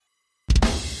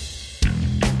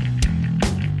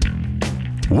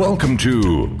Welcome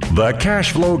to the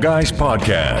Cash Flow Guys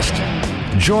podcast.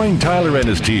 Join Tyler and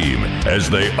his team as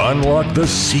they unlock the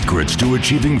secrets to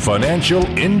achieving financial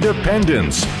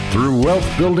independence through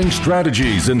wealth-building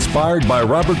strategies inspired by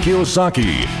Robert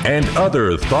Kiyosaki and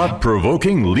other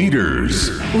thought-provoking leaders.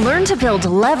 Learn to build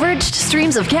leveraged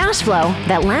streams of cash flow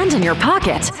that land in your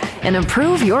pocket and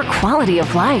improve your quality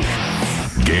of life.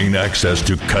 Gain access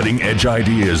to cutting-edge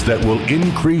ideas that will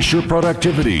increase your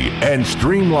productivity and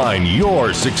streamline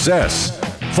your success.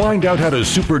 Find out how to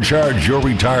supercharge your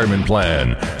retirement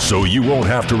plan so you won't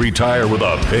have to retire with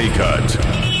a pay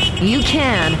cut. You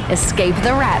can escape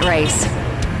the rat race.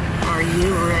 Are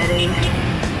you ready?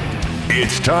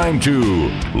 It's time to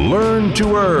Learn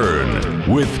to Earn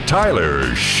with Tyler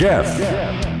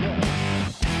Sheff.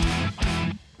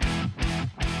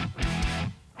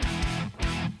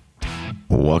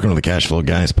 Welcome to the Cash Flow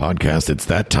Guys podcast. It's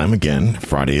that time again.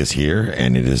 Friday is here,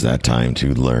 and it is that time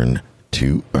to learn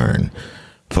to earn.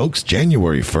 Folks,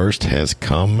 January 1st has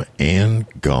come and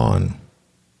gone.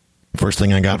 First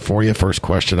thing I got for you, first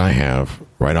question I have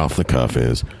right off the cuff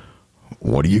is,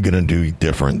 what are you going to do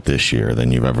different this year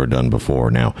than you've ever done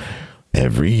before? Now,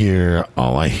 every year,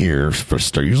 all I hear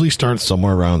usually starts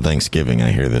somewhere around Thanksgiving.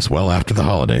 I hear this, well, after the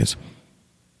holidays,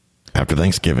 after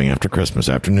Thanksgiving, after Christmas,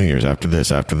 after New Year's, after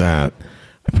this, after that,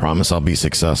 I promise I'll be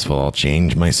successful. I'll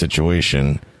change my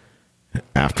situation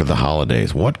after the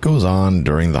holidays. What goes on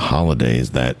during the holidays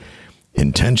that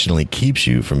intentionally keeps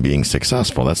you from being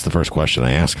successful? That's the first question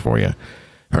I ask for you,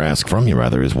 or ask from you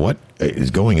rather, is what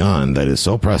is going on that is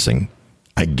so pressing?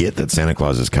 I get that Santa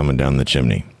Claus is coming down the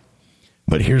chimney,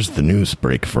 but here's the news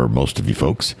break for most of you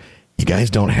folks. You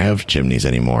guys don't have chimneys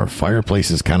anymore.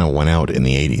 Fireplaces kind of went out in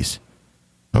the 80s.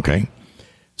 Okay?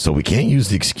 So we can't use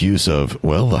the excuse of,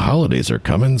 well, the holidays are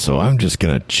coming, so I'm just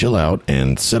going to chill out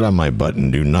and sit on my butt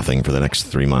and do nothing for the next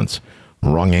 3 months.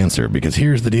 Wrong answer, because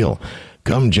here's the deal.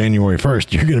 Come January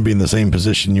 1st, you're going to be in the same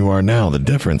position you are now. The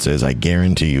difference is, I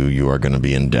guarantee you are going to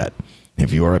be in debt.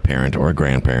 If you are a parent or a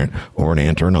grandparent or an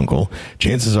aunt or an uncle,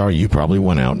 chances are you probably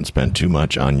went out and spent too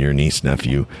much on your niece,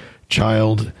 nephew,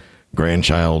 child,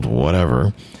 grandchild,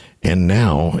 whatever. And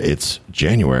now it's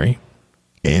January.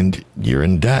 And you're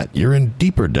in debt. You're in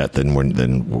deeper debt than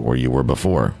where you were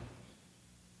before.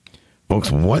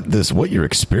 Folks, what you're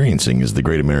experiencing is the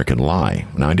great American lie.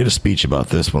 Now, I did a speech about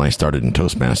this when I started in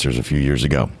Toastmasters a few years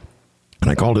ago, and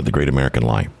I called it the great American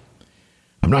lie.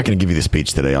 I'm not going to give you the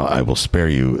speech today. I will spare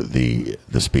you the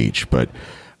speech, but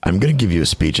I'm going to give you a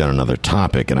speech on another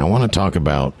topic, and I want to talk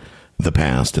about the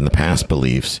past and the past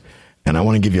beliefs, and I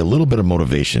want to give you a little bit of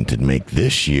motivation to make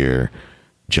this year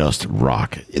just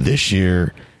rock. This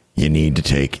year, you need to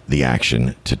take the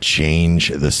action to change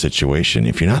the situation.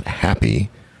 If you're not happy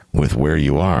with where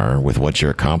you are, with what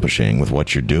you're accomplishing, with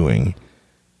what you're doing,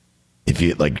 if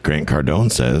you, like Grant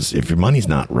Cardone says, if your money's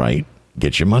not right,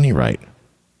 get your money right.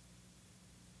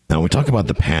 Now, when we talk about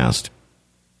the past,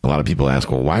 a lot of people ask,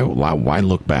 well, why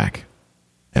look back?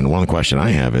 And one question I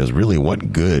have is, really,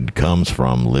 what good comes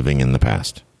from living in the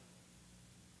past?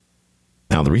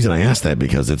 Now, the reason I ask that,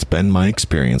 because it's been my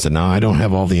experience, and now I don't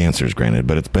have all the answers, granted,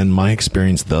 but it's been my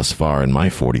experience thus far in my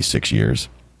 46 years.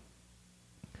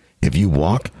 If you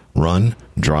walk, run,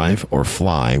 drive, or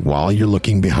fly while you're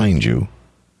looking behind you,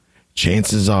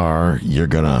 chances are you're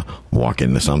going to walk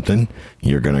into something,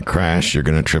 you're going to crash, you're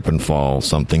going to trip and fall,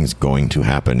 something's going to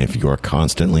happen if you are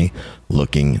constantly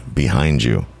looking behind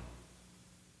you.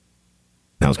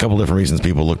 Now, there's a couple different reasons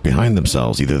people look behind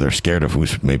themselves. Either they're scared of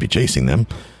who's maybe chasing them,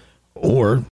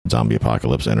 or zombie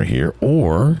apocalypse enter here,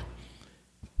 or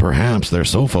perhaps they're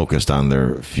so focused on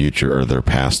their future or their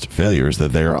past failures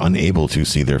that they're unable to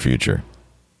see their future.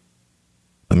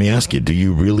 Let me ask you, do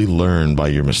you really learn by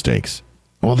your mistakes?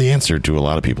 Well, the answer to a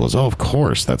lot of people is, oh, of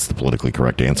course, that's the politically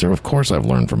correct answer. Of course, I've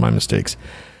learned from my mistakes.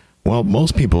 Well,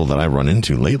 most people that I run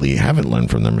into lately haven't learned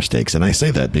from their mistakes, and I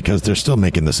say that because they're still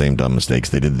making the same dumb mistakes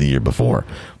they did the year before.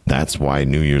 That's why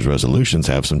New Year's resolutions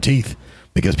have some teeth,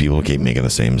 because people keep making the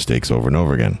same mistakes over and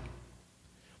over again.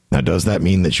 Now, does that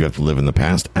mean that you have to live in the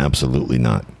past? Absolutely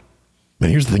not. But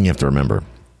here's the thing you have to remember.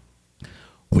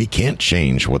 We can't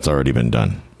change what's already been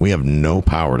done. We have no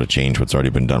power to change what's already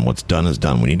been done. What's done is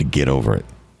done. We need to get over it.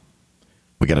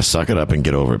 We got to suck it up and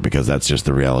get over it, because that's just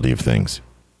the reality of things.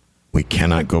 We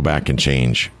cannot go back and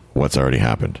change what's already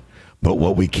happened. But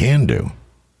what we can do,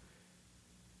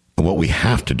 what we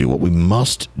have to do, what we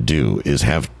must do, is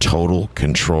have total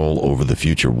control over the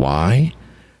future. Why?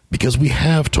 Because we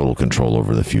have total control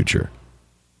over the future.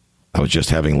 I was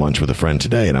just having lunch with a friend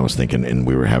today, and I was thinking, and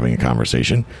we were having a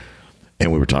conversation,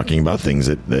 and we were talking about things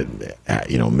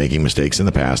that making mistakes in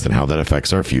the past and how that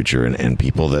affects our future, and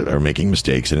people that are making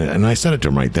mistakes. And I said it to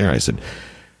him right there. I said,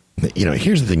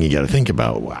 Here's the thing you got to think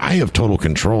about. I have total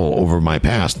control over my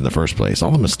past in the first place.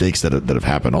 All the mistakes that have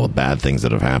happened, all the bad things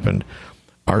that have happened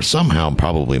are somehow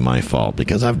probably my fault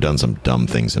because I've done some dumb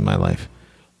things in my life.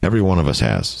 Every one of us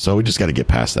has. So we just got to get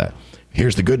past that.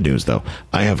 Here's the good news, though.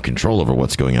 I have control over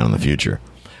what's going on in the future.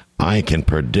 I can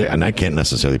predict, and I can't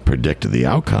necessarily predict the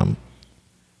outcome,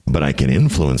 but I can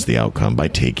influence the outcome by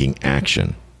taking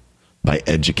action, by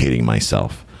educating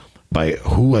myself, by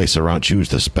who I choose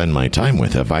to spend my time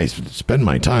with. If I spend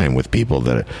my time with people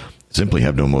that simply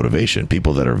have no motivation,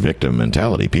 people that are victim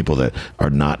mentality, people that are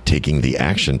not taking the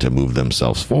action to move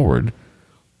themselves forward,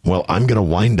 well, I'm going to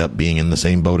wind up being in the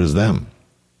same boat as them.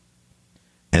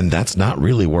 And that's not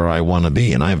really where I want to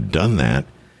be. And I've done that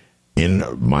in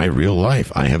my real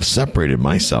life. I have separated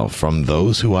myself from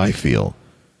those who I feel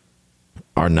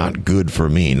are not good for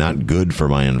me, not good for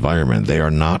my environment. They are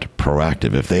not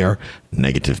proactive. If they are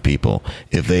negative people,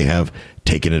 if they have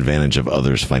taken advantage of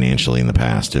others financially in the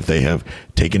past, if they have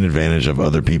taken advantage of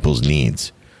other people's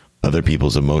needs, other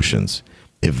people's emotions,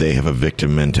 if they have a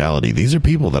victim mentality, these are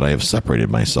people that I have separated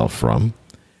myself from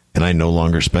and I no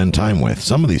longer spend time with.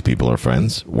 Some of these people are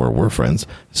friends, or were friends.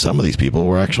 Some of these people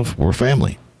were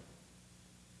family.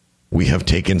 We have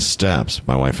taken steps,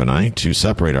 my wife and I, to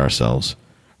separate ourselves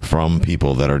from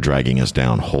people that are dragging us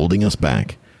down, holding us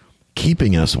back,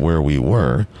 keeping us where we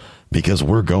were, because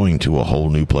we're going to a whole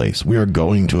new place. We are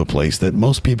going to a place that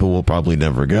most people will probably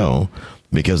never go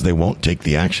because they won't take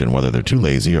the action, whether they're too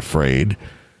lazy, afraid,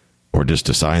 or just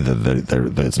decide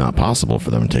that it's not possible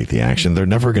for them to take the action. They're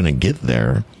never going to get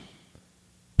there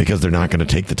because they're not going to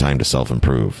take the time to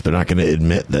self-improve. They're not going to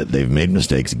admit that they've made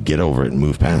mistakes, get over it, and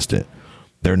move past it.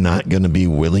 They're not going to be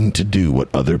willing to do what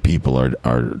other people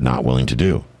are not willing to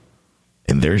do.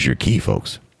 And there's your key,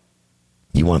 folks.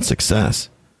 You want success.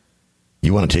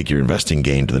 You want to take your investing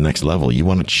game to the next level. You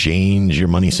want to change your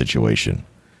money situation.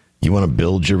 You want to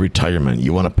build your retirement.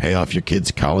 You want to pay off your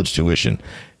kids' college tuition.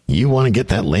 You want to get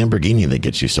that Lamborghini that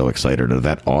gets you so excited, or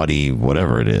that Audi,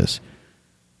 whatever it is.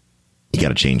 You got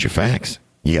to change your facts.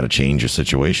 You got to change your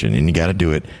situation, and you got to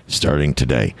do it starting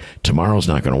today. Tomorrow's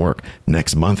not going to work.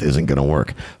 Next month isn't going to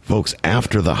work. Folks,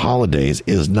 after the holidays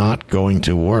is not going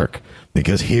to work,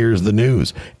 because here's the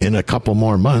news. In a couple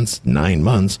more months, 9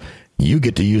 months, you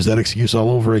get to use that excuse all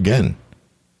over again.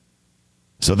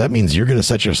 So that means you're going to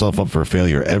set yourself up for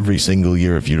failure every single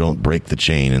year if you don't break the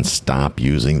chain and stop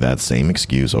using that same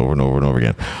excuse over and over and over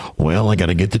again. Well, I got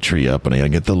to get the tree up, and I got to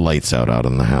get the lights out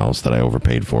in the house that I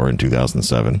overpaid for in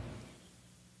 2007.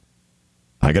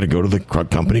 I got to go to the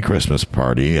company Christmas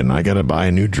party, and I got to buy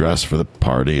a new dress for the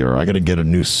party, or I got to get a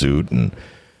new suit, and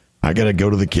I got to go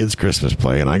to the kids' Christmas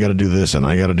play, and I got to do this, and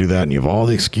I got to do that. And you have all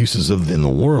the excuses in the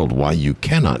world why you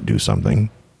cannot do something,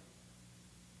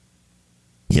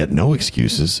 yet no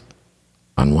excuses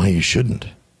on why you shouldn't.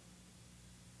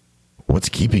 What's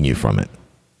keeping you from it?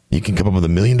 You can come up with a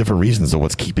million different reasons of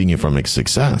what's keeping you from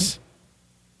success.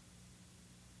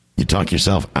 You talk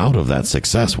yourself out of that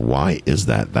success. Why is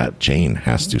that? That chain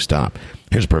has to stop.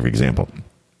 Here's a perfect example.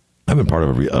 I've been part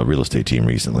of a real estate team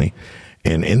recently,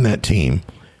 and in that team,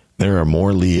 there are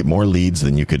more leads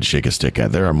than you could shake a stick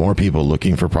at. There are more people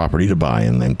looking for property to buy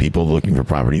and then people looking for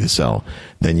property to sell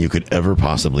than you could ever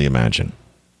possibly imagine.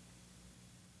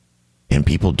 And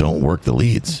people don't work the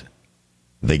leads.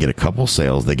 They get a couple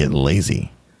sales. They get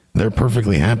lazy. They're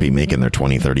perfectly happy making their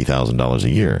 $20,000, $30,000 a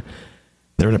year.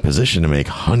 They're in a position to make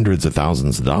hundreds of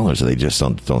thousands of dollars. So they just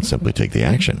don't simply take the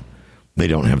action. They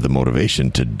don't have the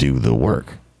motivation to do the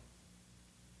work.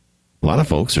 A lot of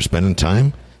folks are spending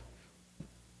time.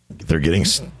 They're getting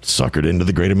suckered into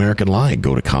the great American lie.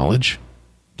 Go to college,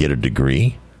 get a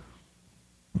degree,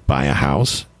 buy a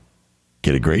house,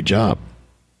 get a great job.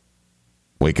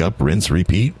 Wake up, rinse,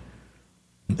 repeat,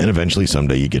 and eventually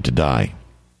someday you get to die.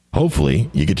 Hopefully,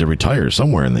 you get to retire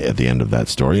somewhere at the end of that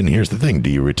story. And here's the thing. Do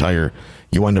you retire?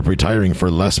 You wind up retiring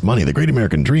for less money. The Great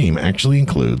American Dream actually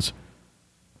includes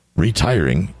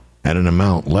retiring at an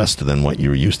amount less than what you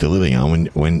were used to living on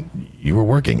when you were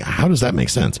working. How does that make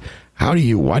sense? Why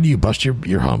do you bust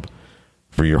your hump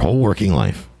for your whole working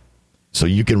life so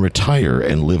you can retire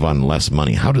and live on less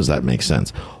money? How does that make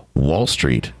sense? Wall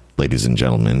Street, ladies and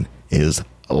gentlemen, is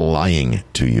lying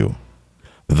to you.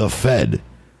 The Fed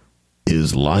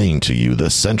is lying to you. The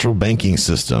central banking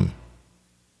system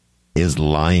is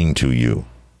lying to you.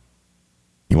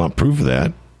 You want proof of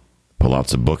that? Pull out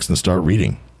some books and start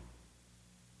reading.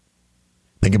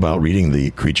 Think about reading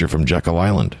The Creature from Jekyll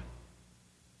Island.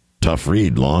 Tough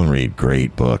read, long read,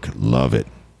 great book. Love it.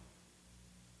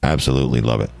 Absolutely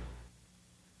love it.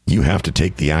 You have to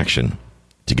take the action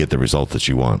to get the result that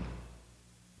you want.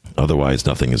 Otherwise,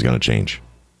 nothing is going to change.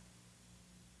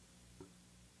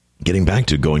 getting back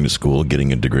to going to school,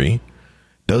 getting a degree,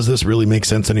 does this really make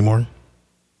sense anymore?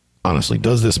 Honestly,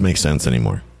 does this make sense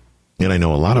anymore? And I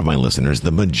know a lot of my listeners,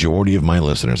 the majority of my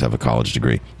listeners have a college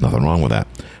degree. Nothing wrong with that.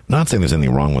 I'm not saying there's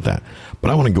anything wrong with that, but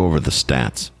I want to go over the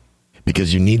stats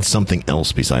because you need something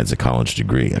else besides a college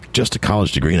degree. Just a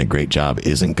college degree and a great job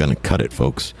isn't going to cut it,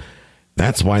 folks.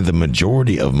 That's why the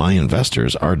majority of my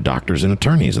investors are doctors and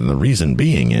attorneys. And the reason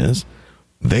being is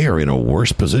they are in a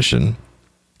worse position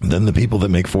than the people that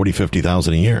make $40,000,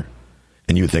 $50,000 a year.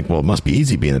 And you would think, well, it must be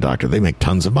easy being a doctor. They make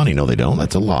tons of money. No, they don't.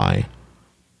 That's a lie.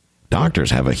 Doctors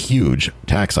have a huge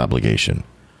tax obligation.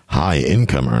 High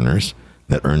income earners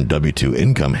that earn W-2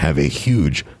 income have a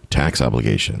huge tax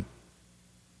obligation.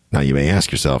 Now, you may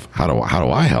ask yourself, how do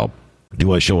I help?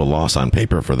 Do I show a loss on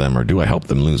paper for them, or do I help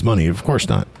them lose money? Of course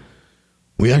not.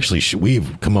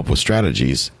 We've come up with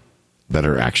strategies that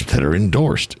are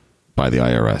endorsed by the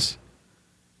IRS.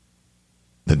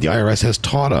 That the IRS has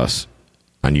taught us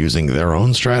on using their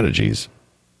own strategies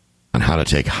on how to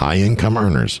take high income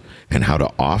earners and how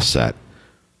to offset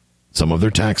some of their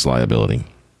tax liability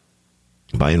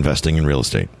by investing in real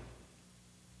estate.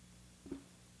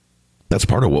 That's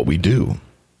part of what we do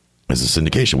as a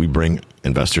syndication. We bring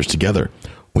investors together.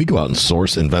 We go out and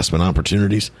source investment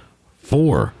opportunities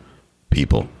for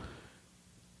people.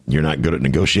 You're not good at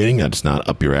negotiating. That's not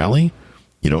up your alley.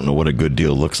 You don't know what a good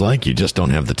deal looks like. You just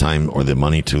don't have the time or the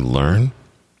money to learn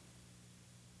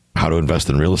how to invest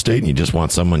in real estate, and you just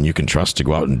want someone you can trust to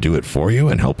go out and do it for you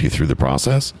and help you through the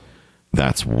process.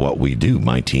 That's what we do.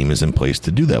 My team is in place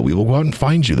to do that. We will go out and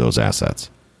find you those assets.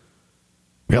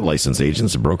 We got licensed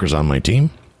agents and brokers on my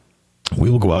team. We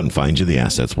will go out and find you the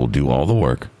assets. We'll do all the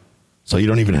work. So you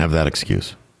don't even have that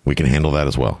excuse. We can handle that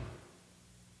as well.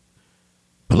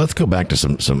 But let's go back to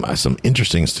some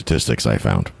interesting statistics I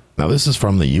found. Now, this is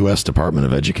from the U.S. Department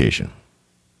of Education.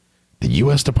 The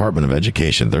U.S. Department of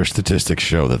Education, their statistics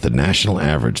show that the national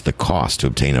average, the cost to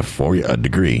obtain a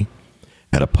degree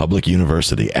at a public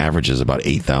university averages about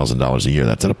 $8,000 a year.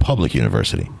 That's at a public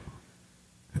university.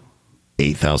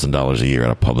 $8,000 a year at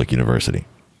a public university.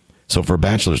 So for a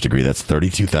bachelor's degree, that's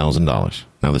 $32,000.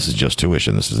 Now, this is just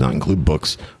tuition. This does not include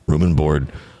books, room and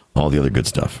board, all the other good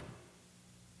stuff.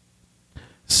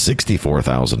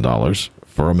 $64,000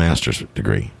 for a master's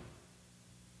degree.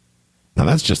 Now,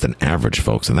 that's just an average,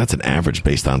 folks, and that's an average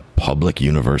based on public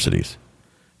universities.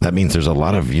 That means there's a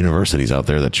lot of universities out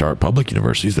there that public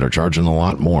universities that are charging a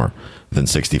lot more than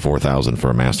 $64,000 for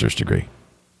a master's degree.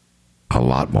 A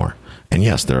lot more. And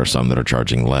yes, there are some that are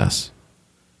charging less.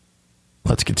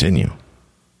 Let's continue.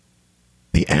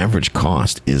 The average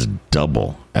cost is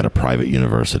double at a private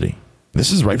university.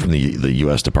 This is right from the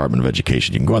U.S. Department of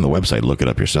Education. You can go on the website, look it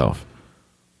up yourself.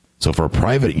 So for a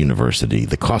private university,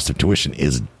 the cost of tuition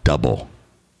is double.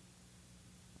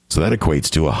 So that equates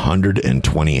to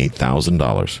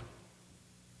 $128,000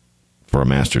 for a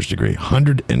master's degree.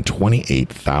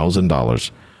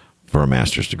 $128,000 for a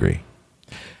master's degree.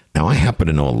 Now, I happen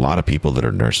to know a lot of people that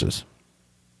are nurses.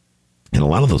 And a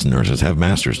lot of those nurses have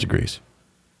master's degrees.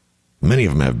 Many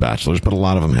of them have bachelor's, but a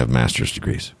lot of them have master's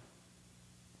degrees.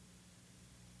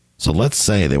 So let's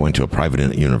say they went to a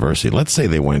private university. Let's say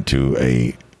they went to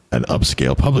an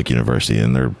upscale public university,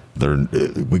 and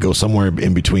we go somewhere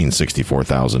in between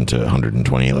 $64,000 to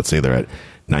 $128,000. Let's say they're at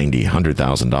 $90,000,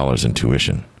 $100,000 in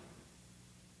tuition.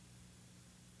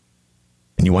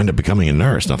 And you wind up becoming a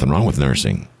nurse. Nothing wrong with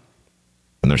nursing.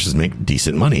 Nurses make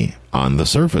decent money on the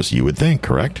surface, you would think,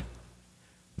 correct?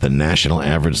 The national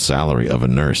average salary of a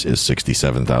nurse is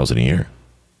 $67,000 a year.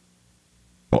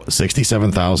 Well,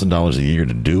 $67,000 a year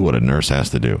to do what a nurse has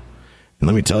to do. And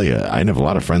let me tell you, I have a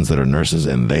lot of friends that are nurses,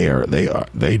 and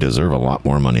they deserve a lot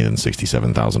more money than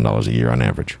 $67,000 a year on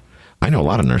average. I know a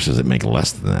lot of nurses that make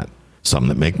less than that. Some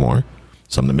that make more,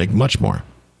 some that make much more.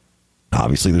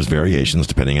 Obviously, there's variations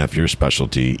depending on if you're a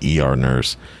specialty, ER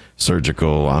nurse,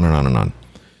 surgical, on and on and on.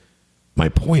 My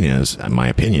point is, my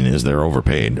opinion is, they're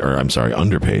underpaid,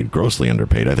 grossly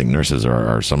underpaid. I think nurses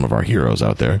are some of our heroes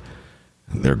out there.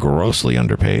 They're grossly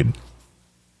underpaid.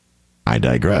 I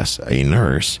digress. A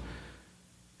nurse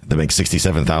that makes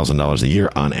 $67,000 a year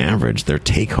on average, their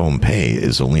take-home pay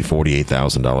is only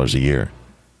 $48,000 a year.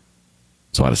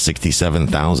 So out of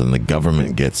 $67,000, the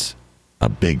government gets a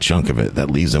big chunk of it.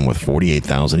 That leaves them with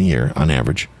 $48,000 a year on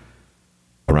average,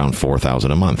 around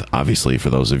 $4,000 a month. Obviously, for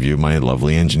those of you, my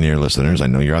lovely engineer listeners, I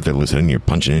know you're out there listening, you're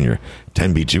punching in your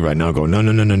 10B2 right now, going,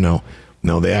 no.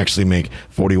 No, they actually make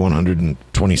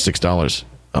 $4,126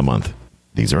 a month.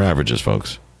 These are averages,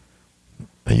 folks.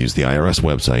 I use the IRS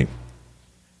website,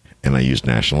 and I use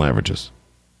national averages.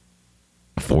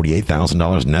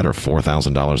 $48,000 net or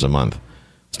 $4,000 a month.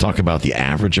 Let's talk about the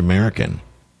average American.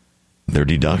 their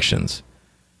deductions.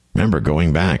 Remember,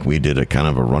 going back, we did a kind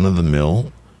of a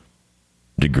run-of-the-mill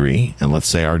degree, and let's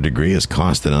say our degree is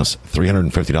costing us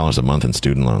 $350 a month in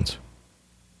student loans.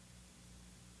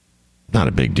 Not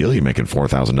a big deal. You're making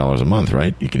 $4,000 a month,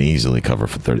 right? You can easily cover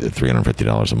for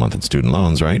 $350 a month in student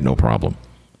loans, right? No problem.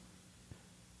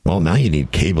 Well, now you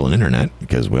need cable and internet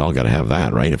because we all got to have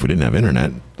that, right? If we didn't have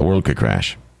internet, the world could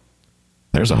crash.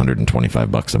 There's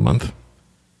 $125 a month.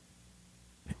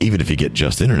 Even if you get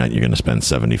just internet, you're going to spend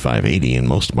 $75, $80 in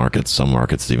most markets. Some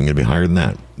markets it's even going to be higher than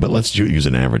that. But let's use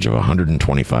an average of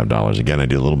 $125. Again, I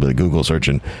did a little bit of Google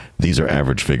searching. These are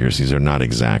average figures. These are not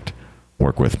exact.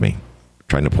 Work with me.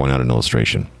 Trying to point out an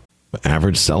illustration. The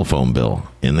average cell phone bill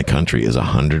in the country is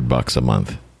 $100 a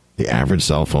month. The average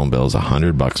cell phone bill is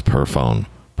 $100 per phone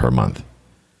per month.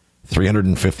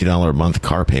 $350 a month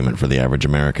car payment for the average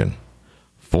American.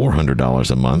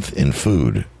 $400 a month in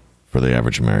food for the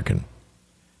average American.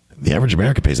 The average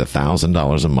American pays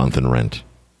 $1,000 a month in rent.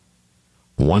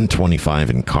 $125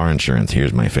 in car insurance.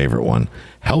 Here's my favorite one.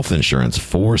 Health insurance,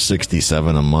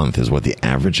 $467 a month is what the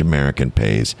average American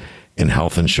pays in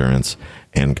health insurance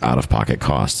and out-of-pocket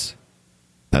costs.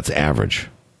 That's average.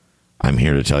 I'm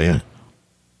here to tell you,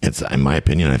 it's, in my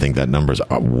opinion, I think that number is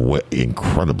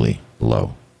incredibly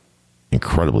low.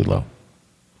 Incredibly low.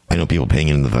 I know people paying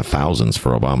into the thousands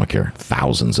for Obamacare,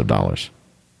 thousands of dollars.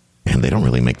 And they don't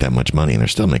really make that much money, and they're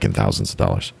still making thousands of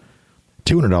dollars.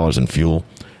 $200 in fuel.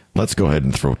 Let's go ahead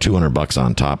and throw $200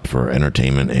 on top for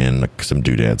entertainment and some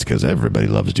doodads, because everybody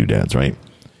loves doodads, right?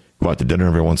 Go out to dinner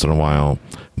every once in a while,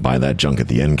 buy that junk at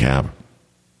the end cap.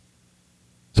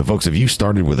 So, folks, if you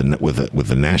started with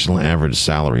a national average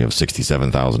salary of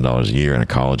 $67,000 a year and a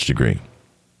college degree,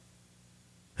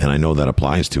 and I know that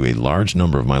applies to a large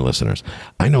number of my listeners.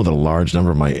 I know that a large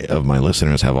number of my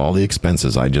listeners have all the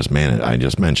expenses I just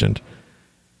mentioned,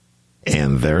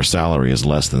 and their salary is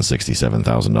less than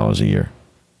 $67,000 a year.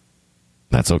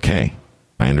 That's okay.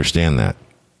 I understand that.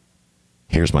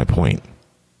 Here's my point.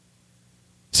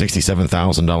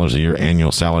 $67,000 a year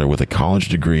annual salary with a college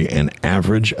degree and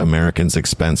average Americans'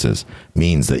 expenses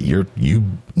means that you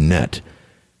net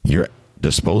your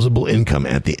disposable income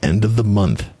at the end of the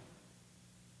month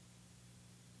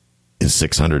is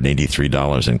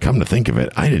 $683. And come to think of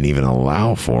it, I didn't even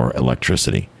allow for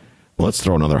electricity. Well, let's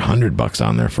throw another $100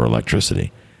 on there for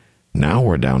electricity. Now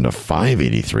we're down to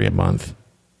 $583 a month.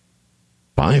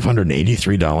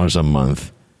 $583 a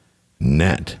month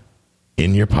net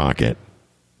in your pocket.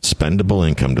 Spendable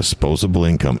income, disposable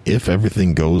income, if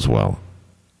everything goes well,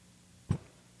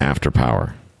 after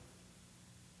power.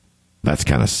 That's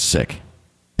kind of sick,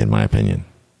 in my opinion.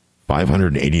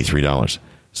 $583.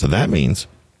 So that means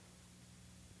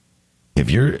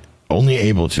if you're only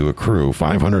able to accrue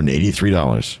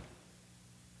 $583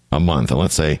 a month, and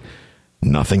let's say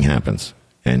nothing happens,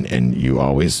 and you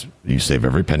save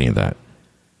every penny of that,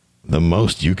 the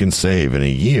most you can save in a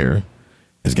year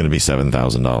is going to be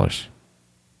 $7,000.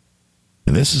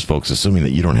 And this is, folks, assuming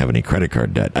that you don't have any credit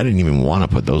card debt. I didn't even want to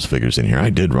put those figures in here. I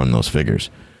did run those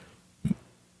figures,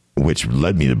 which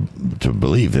led me to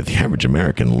believe that the average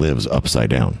American lives upside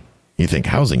down. You think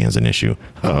housing is an issue.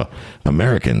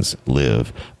 Americans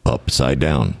live upside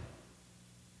down.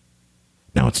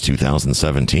 Now it's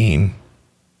 2017,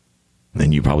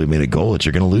 and you probably made a goal that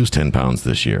you're going to lose 10 pounds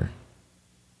this year,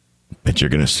 that you're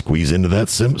going to squeeze into that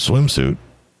swimsuit,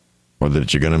 or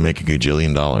that you're going to make a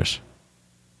gajillion dollars.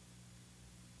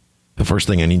 The first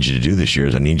thing I need you to do this year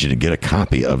is I need you to get a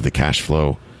copy of the cash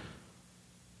flow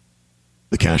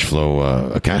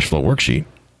worksheet.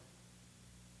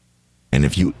 And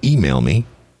if you email me,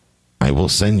 I will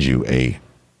send you a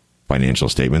financial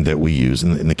statement that we use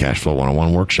in the Cash Flow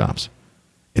 101 workshops.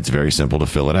 It's very simple to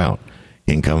fill it out.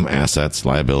 Income, assets,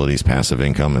 liabilities, passive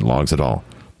income, it logs it all.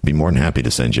 Be more than happy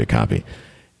to send you a copy.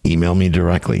 Email me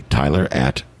directly,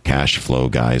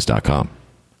 tyler@cashflowguys.com.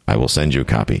 I will send you a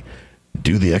copy.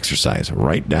 Do the exercise.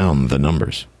 Write down the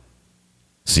numbers.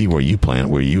 See where you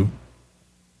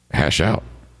hash out.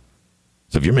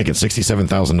 So if you're making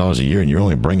 $67,000 a year and you're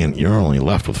only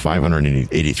left with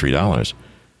 $583,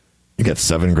 you got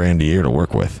 $7,000 a year to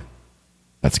work with.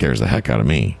 That scares the heck out of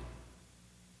me.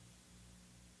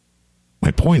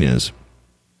 My point is,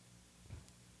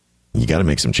 you got to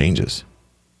make some changes,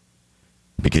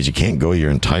 because you can't go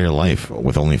your entire life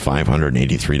with only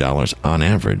 $583 on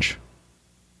average.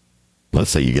 Let's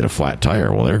say you get a flat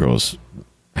tire. Well, there goes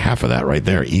half of that right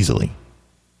there easily.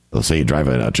 Let's say you drive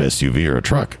an SUV or a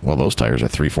truck. Well, those tires are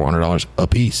 $300-$400 a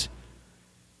piece.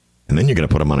 And then you're going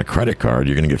to put them on a credit card.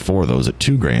 You're going to get 4 of those at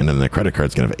 $2,000, and the credit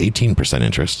card's going to have 18%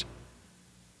 interest.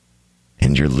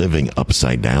 And you're living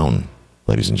upside down,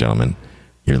 ladies and gentlemen.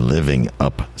 You're living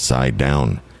upside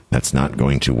down. That's not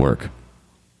going to work.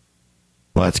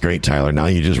 Well, that's great, Tyler. Now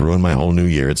you just ruined my whole new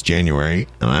year. It's January,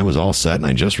 and I was all set, and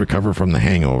I just recovered from the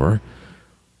hangover.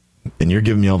 And you're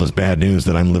giving me all this bad news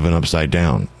that I'm living upside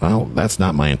down. Well, that's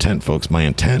not my intent, folks. My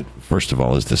intent, first of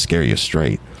all, is to scare you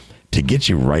straight, to get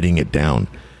you writing it down.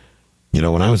 You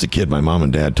know, when I was a kid, my mom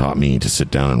and dad taught me to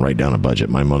sit down and write down a budget.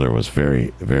 My mother was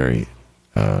very, very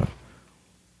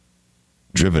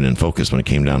driven and focused when it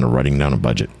came down to writing down a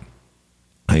budget.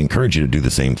 I encourage you to do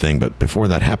the same thing, but before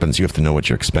that happens, you have to know what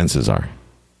your expenses are.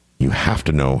 You have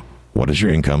to know what is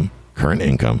your income, current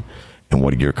income, and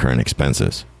what are your current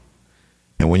expenses.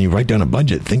 And when you write down a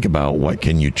budget, think about what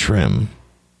can you trim,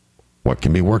 what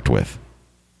can be worked with.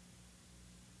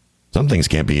 Some things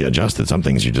can't be adjusted. Some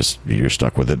things you're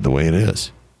stuck with it the way it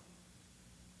is.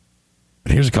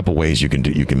 But here's a couple ways you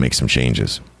can make some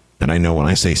changes. And I know when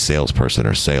I say salesperson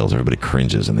or sales, everybody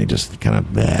cringes and they just kind of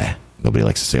bleh. Nobody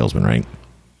likes a salesman, right?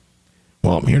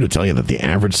 Well, I'm here to tell you that the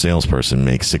average salesperson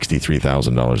makes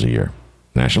 $63,000 a year.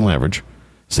 National average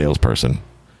salesperson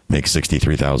makes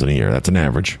 $63,000 a year. That's an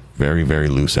average, very, very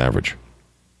loose average.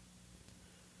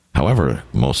 However,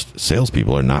 most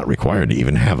salespeople are not required to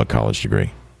even have a college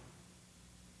degree.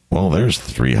 Well, there's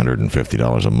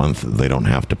 $350 a month they don't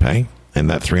have to pay. And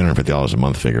that $350 a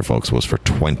month figure, folks, was for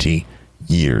 20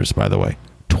 years, by the way.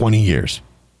 20 years.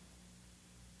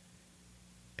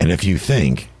 And if you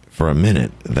think for a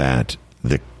minute that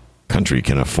the country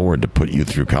can afford to put you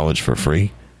through college for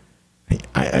free,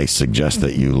 I suggest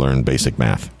that you learn basic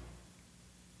math.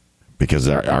 Because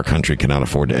our country cannot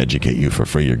afford to educate you for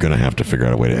free. You're going to have to figure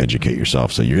out a way to educate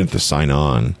yourself. So you're going to have to sign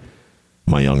on,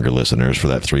 my younger listeners, for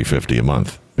that $350 a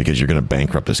month, because you're going to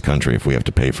bankrupt this country if we have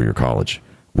to pay for your college.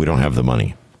 We don't have the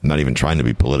money. I'm not even trying to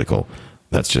be political.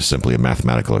 That's just simply a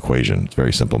mathematical equation. It's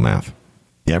very simple math.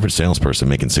 The average salesperson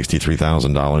making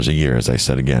 $63,000 a year, as I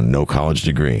said again, no college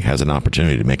degree, has an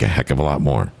opportunity to make a heck of a lot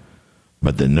more.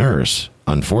 But the nurse,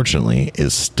 unfortunately,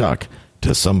 is stuck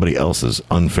to somebody else's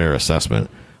unfair assessment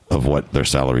of what their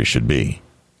salary should be.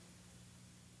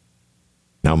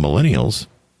 Now, millennials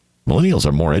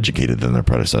are more educated than their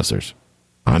predecessors.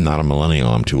 I'm not a millennial.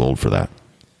 I'm too old for that.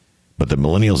 But the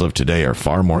millennials of today are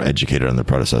far more educated than their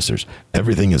predecessors.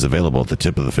 Everything is available at the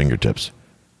tip of the fingertips.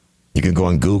 You can go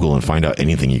on Google and find out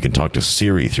anything. You can talk to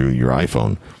Siri through your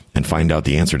iPhone and find out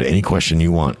the answer to any question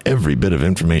you want. Every bit of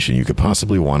information you could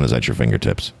possibly want is at your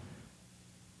fingertips.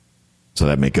 So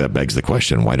that begs the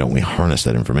question, why don't we harness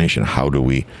that information? How do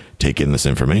we take in this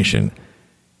information?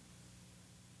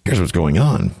 Here's what's going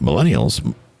on.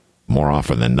 Millennials, more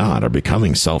often than not, are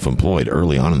becoming self-employed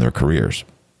early on in their careers.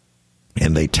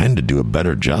 And they tend to do a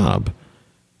better job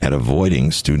at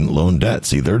avoiding student loan debt.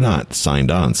 See, they're not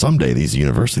signed on. Someday these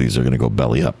universities are going to go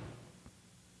belly up.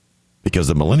 Because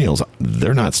the millennials,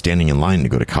 they're not standing in line to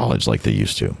go to college like they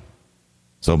used to.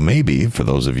 So maybe, for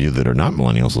those of you that are not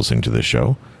millennials listening to this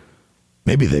show,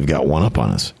 maybe they've got one up on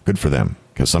us. Good for them,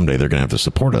 because someday they're going to have to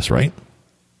support us, right?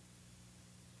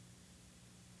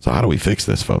 So how do we fix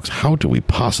this, folks? How do we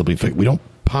possibly fix? We don't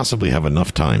possibly have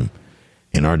enough time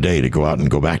in our day to go out and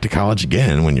go back to college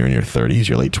again when you're in your 30s,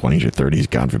 your late 20s, your 30s,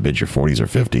 God forbid your 40s or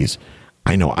 50s.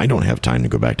 I know I don't have time to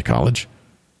go back to college.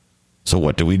 So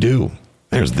what do we do?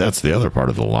 That's the other part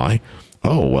of the lie.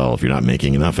 Oh, well, if you're not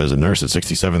making enough as a nurse at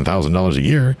 $67,000 a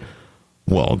year,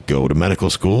 well, go to medical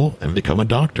school and become a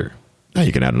doctor. Now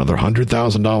you can add another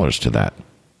 $100,000 to that.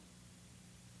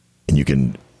 And you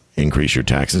can increase your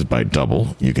taxes by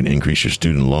double. You can increase your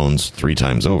student loans 3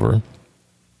 times over.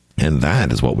 And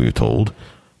that is what we are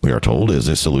told is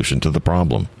a solution to the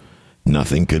problem.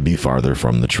 Nothing could be farther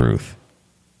from the truth.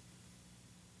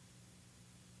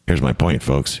 Here's my point,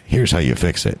 folks. Here's how you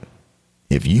fix it.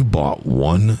 If you bought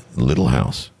one little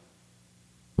house,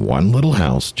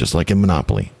 just like in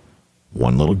Monopoly,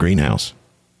 one little greenhouse,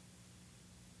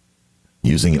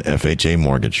 using an FHA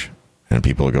mortgage, and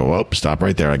people go, oh, stop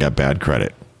right there. I got bad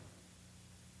credit.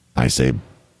 I say,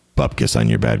 bupkis on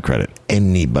your bad credit.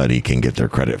 Anybody can get their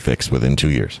credit fixed within 2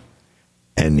 years.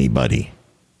 Anybody.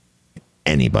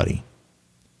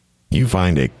 You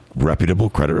find a reputable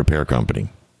credit repair company.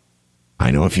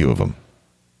 I know a few of them.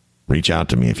 Reach out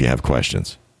to me if you have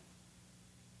questions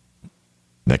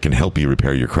that can help you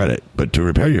repair your credit. But to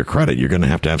repair your credit, you're going to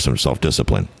have some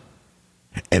self-discipline.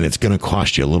 And it's going to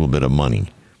cost you a little bit of money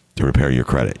to repair your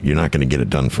credit. You're not going to get it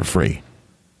done for free.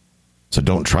 So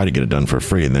don't try to get it done for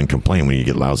free and then complain when you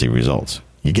get lousy results.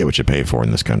 You get what you pay for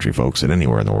in this country, folks, and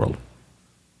anywhere in the world.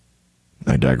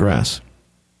 I digress.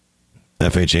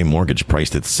 FHA mortgage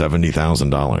priced at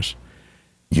 $70,000.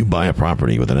 You buy a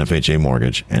property with an FHA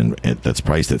mortgage and that's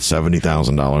priced at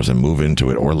 $70,000 and move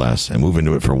into it or less and move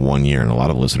into it for 1 year. And a lot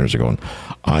of listeners are going,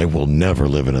 I will never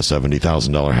live in a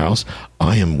 $70,000 house.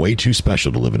 I am way too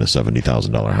special to live in a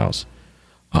 $70,000 house.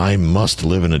 I must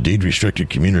live in a deed restricted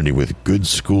community with good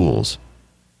schools.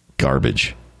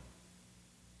 Garbage.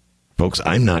 Folks,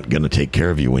 I'm not going to take care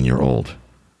of you when you're old.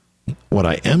 What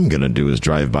I am going to do is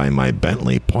drive by my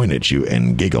Bentley, point at you,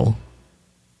 and giggle.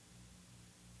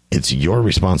 It's your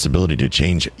responsibility to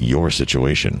change your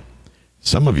situation.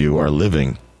 Some of you are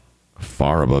living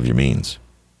far above your means.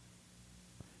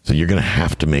 So you're going to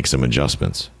have to make some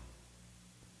adjustments.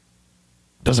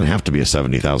 It doesn't have to be a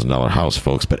 $70,000 house,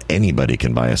 folks, but anybody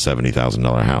can buy a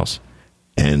 $70,000 house.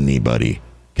 Anybody.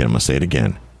 I'm going to say it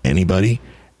again. Anybody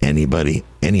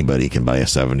can buy a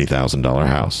 $70,000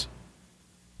 house.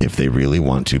 If they really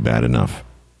want to bad enough.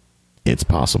 It's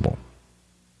possible.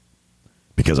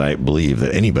 Because I believe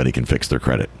that anybody can fix their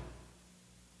credit.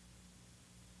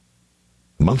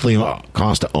 Monthly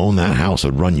cost to own that house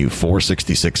would run you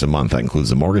 $466 a month. That includes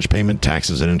the mortgage payment,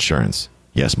 taxes, and insurance.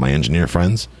 Yes, my engineer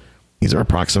friends, these are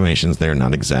approximations. They're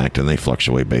not exact, and they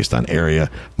fluctuate based on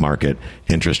area, market,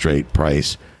 interest rate,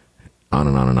 price, on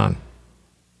and on and on.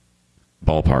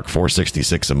 Ballpark,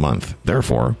 $466 a month.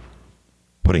 Therefore,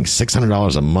 putting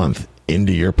 $600 a month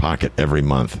into your pocket every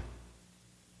month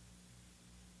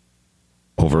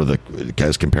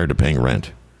as compared to paying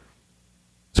rent.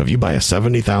 So if you buy a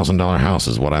 $70,000 house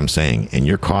is what I'm saying, and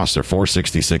your costs are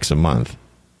 $466 a month,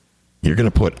 you're going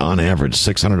to put on average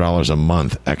 $600 a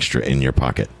month extra in your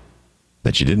pocket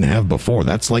that you didn't have before.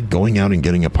 That's like going out and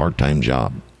getting a part-time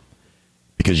job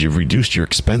because you've reduced your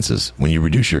expenses. When you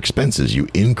reduce your expenses, you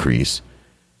increase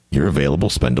your available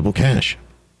spendable cash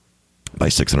by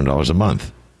 $600 a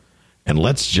month. And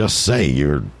let's just say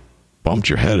you're bumped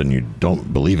your head and you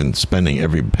don't believe in spending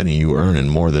every penny you earn and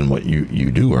more than what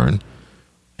you do earn,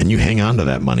 and you hang on to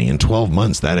that money. In 12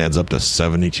 months, that adds up to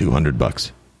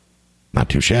 $7,200. Not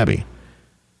too shabby.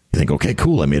 You think, okay,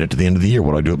 cool, I made it to the end of the year.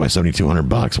 What do I do with my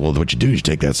 $7,200? Well, what you do is you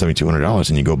take that $7,200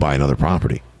 and you go buy another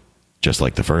property, just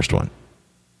like the first one.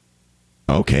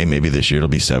 Okay, maybe this year it'll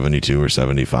be 72 or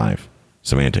 75.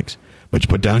 Semantics. But you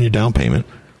put down your down payment,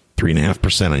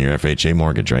 3.5% on your FHA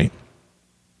mortgage, right?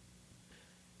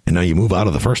 And now you move out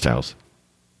of the first house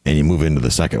and you move into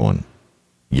the second one.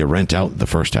 You rent out the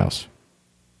first house.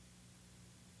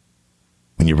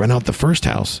 When you rent out the first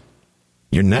house,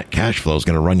 your net cash flow is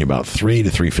going to run you about $300 to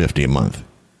 $350 a month.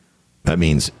 That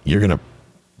means you're going to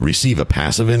receive a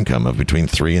passive income of between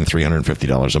 $300 and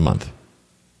 $350 a month,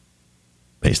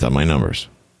 based on my numbers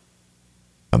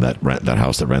of that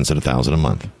house that rents at $1,000 a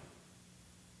month.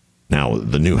 Now,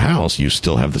 the new house, you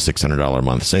still have the $600 a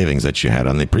month savings that you had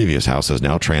on the previous house has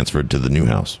now transferred to the new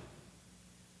house.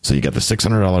 So you got the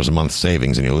 $600 a month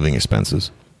savings in your living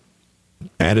expenses.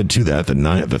 Added to that, the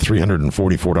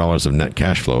 $344 of net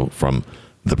cash flow from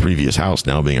the previous house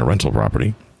now being a rental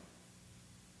property.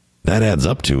 That adds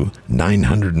up to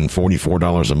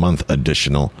 $944 a month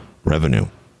additional revenue.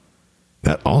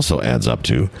 That also adds up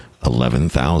to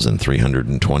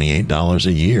 $11,328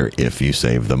 a year if you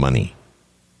save the money.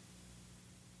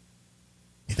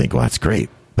 You think, well, that's great,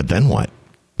 but then what?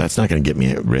 That's not going to get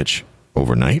me rich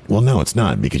overnight? Well, no, it's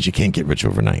not, because you can't get rich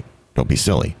overnight. Don't be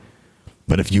silly.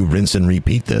 But if you rinse and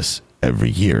repeat this every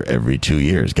year, every 2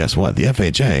 years, guess what? The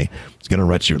FHA is going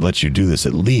to let you do this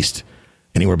at least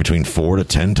anywhere between 4 to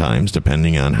 10 times,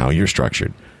 depending on how you're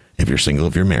structured. If you're single,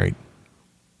 if you're married.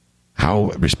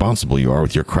 How responsible you are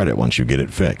with your credit once you get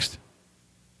it fixed.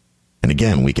 And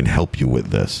again, we can help you with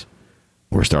this.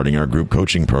 We're starting our group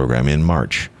coaching program in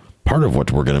March. Part of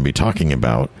what we're going to be talking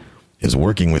about is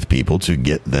working with people to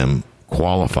get them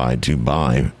qualified to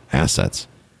buy assets.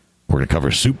 We're going to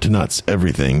cover soup to nuts,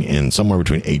 everything in somewhere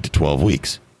between 8 to 12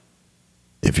 weeks.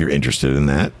 If you're interested in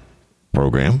that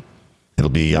program, I'm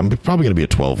probably going to be a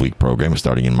 12-week program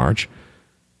starting in March.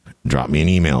 Drop me an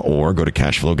email or go to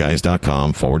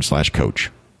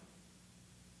cashflowguys.com/coach.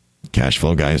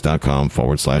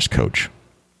 Cashflowguys.com/coach.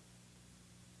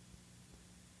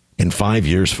 In 5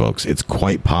 years, folks, it's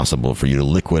quite possible for you to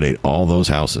liquidate all those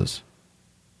houses.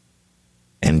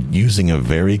 And using a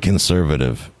very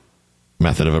conservative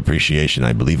method of appreciation,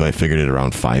 I believe I figured it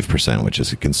around 5%, which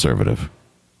is conservative.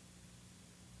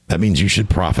 That means you should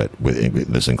profit.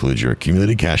 This includes your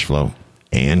accumulated cash flow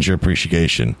and your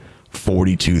appreciation,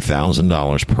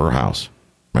 $42,000 per house.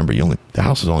 Remember, the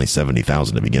house was only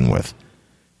 $70,000 to begin with,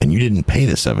 and you didn't pay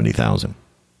the $70,000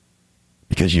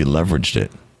 because you leveraged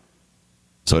it.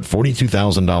 So at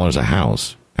 $42,000 a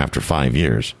house after 5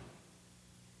 years,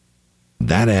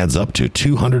 that adds up to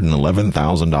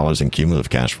 $211,000 in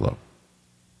cumulative cash flow.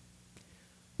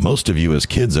 Most of you as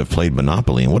kids have played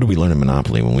Monopoly. And what do we learn in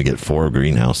Monopoly when we get 4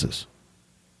 greenhouses?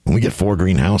 When we get 4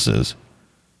 greenhouses,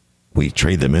 we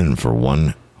trade them in for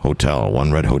one hotel,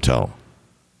 one red hotel.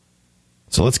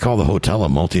 So let's call the hotel a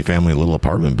multifamily little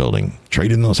apartment building.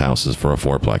 Trade in those houses for a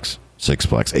 4-plex,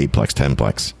 6-plex, 8-plex,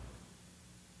 10-plex.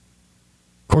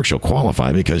 Of course, you'll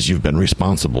qualify because you've been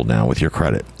responsible now with your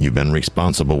credit. You've been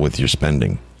responsible with your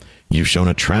spending. You've shown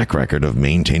a track record of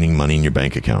maintaining money in your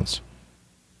bank accounts.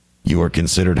 You are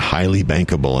considered highly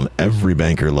bankable, and every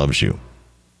banker loves you.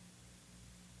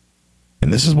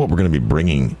 And this is what we're going to be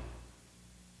bringing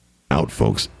out,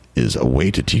 folks, is a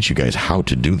way to teach you guys how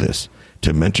to do this,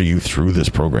 to mentor you through this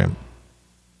program.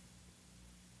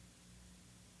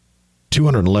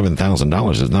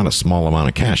 $211,000 is not a small amount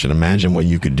of cash. And imagine what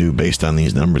you could do based on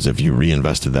these numbers if you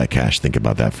reinvested that cash. Think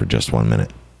about that for just 1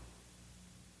 minute.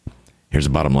 Here's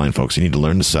the bottom line, folks. You need to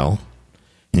learn to sell.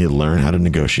 You need to learn how to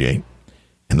negotiate.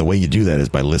 And the way you do that is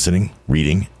by listening,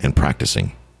 reading, and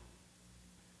practicing.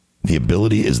 The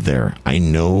ability is there. I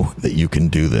know that you can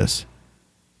do this.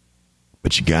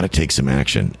 But you got to take some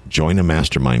action. Join a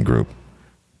mastermind group.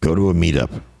 Go to a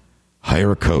meetup.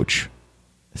 Hire a coach.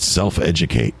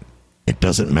 Self-educate. It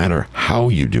doesn't matter how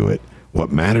you do it.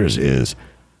 What matters is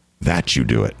that you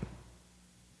do it.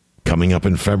 Coming up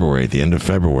in February, at the end of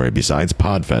February, besides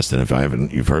PodFest,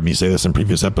 and you've heard me say this in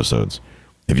previous episodes,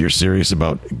 if you're serious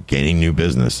about gaining new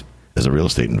business as a real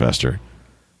estate investor,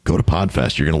 go to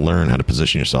PodFest. You're going to learn how to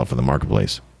position yourself in the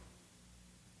marketplace.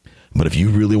 But if you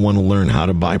really want to learn how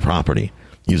to buy property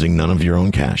using none of your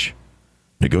own cash,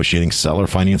 negotiating seller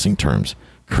financing terms,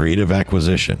 creative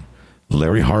acquisition,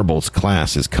 Larry Harbolt's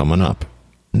class is coming up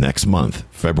next month,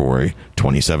 February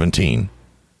 2017.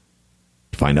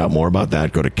 To find out more about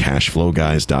that, go to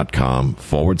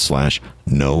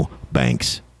cashflowguys.com/no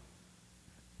banks.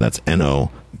 That's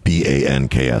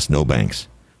NOBANKS, no banks.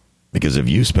 Because if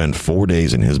you spend 4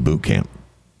 days in his boot camp,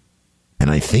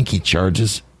 and I think he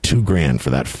charges $2,000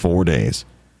 for that 4 days,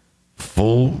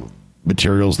 full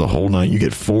materials the whole night, you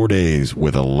get 4 days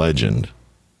with a legend.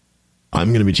 I'm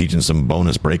going to be teaching some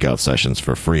bonus breakout sessions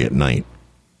for free at night.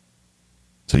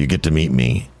 So you get to meet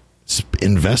me.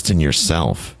 Invest in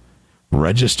yourself.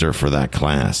 Register for that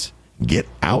class. Get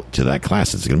out to that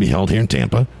class. It's going to be held here in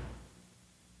Tampa.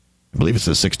 I believe it's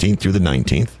the 16th through the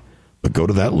 19th. But go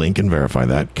to that link and verify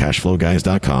that.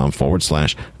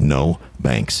 Cashflowguys.com/no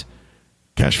banks.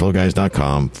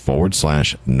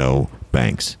 Cashflowguys.com/no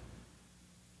banks.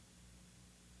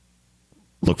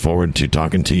 Look forward to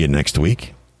talking to you next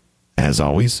week. As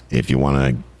always, if you want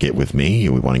to get with me,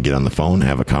 you want to get on the phone,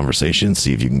 have a conversation,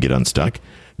 see if you can get unstuck,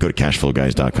 go to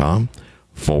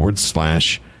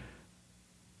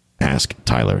cashflowguys.com/ask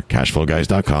Tyler.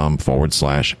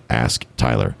 Cashflowguys.com/ask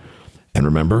Tyler. And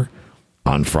remember,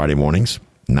 on Friday mornings,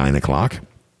 9 o'clock,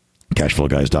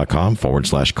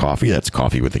 cashflowguys.com/coffee. That's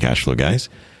coffee with the Cashflow Guys.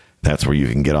 That's where you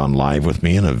can get on live with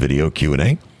me in a video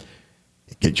Q&A.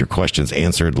 Get your questions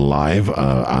answered live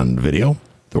on video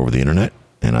over the internet.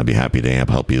 And I'd be happy to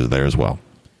help you there as well.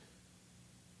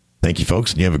 Thank you,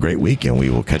 folks, and you have a great week, and we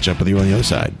will catch up with you on the other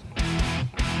side.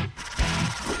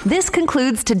 This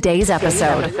concludes today's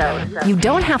episode. You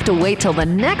don't have to wait till the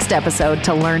next episode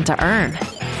to learn to earn.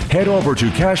 Head over to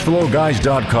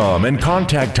cashflowguys.com and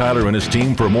contact Tyler and his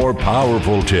team for more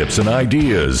powerful tips and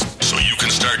ideas so you can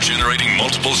start generating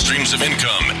multiple streams of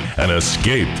income and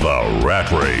escape the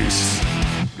rat race.